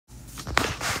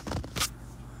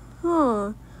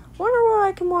Wonder what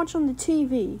I can watch on the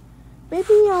TV. Maybe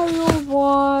I will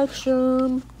watch,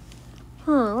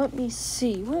 let me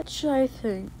see. What should I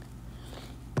think?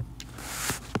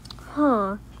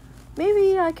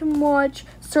 Maybe I can watch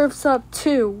Surf's Up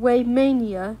 2, Wave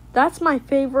Mania. That's my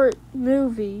favorite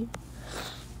movie.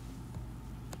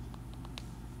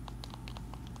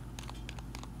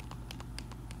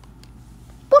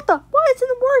 Why isn't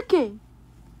it working?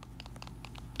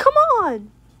 Come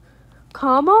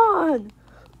on.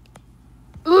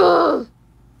 Ugh.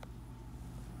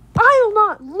 I will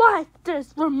not like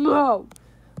this remote.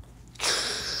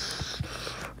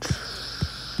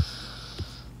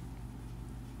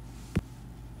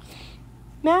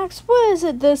 Max, what is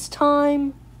it this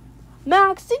time?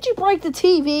 Max, did you break the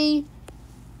TV?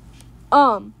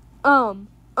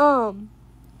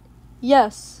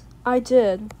 Yes, I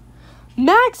did.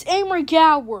 Max Amory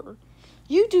Gower,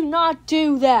 you do not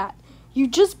do that. You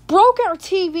just broke our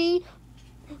TV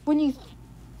when you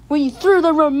threw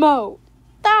the remote.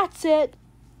 That's it.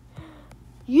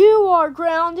 You are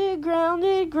grounded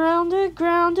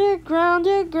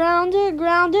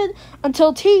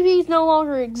until TVs no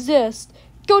longer exist.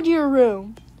 Go to your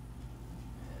room.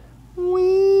 Wee.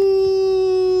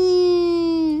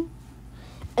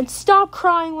 And stop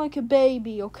crying like a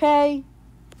baby, okay?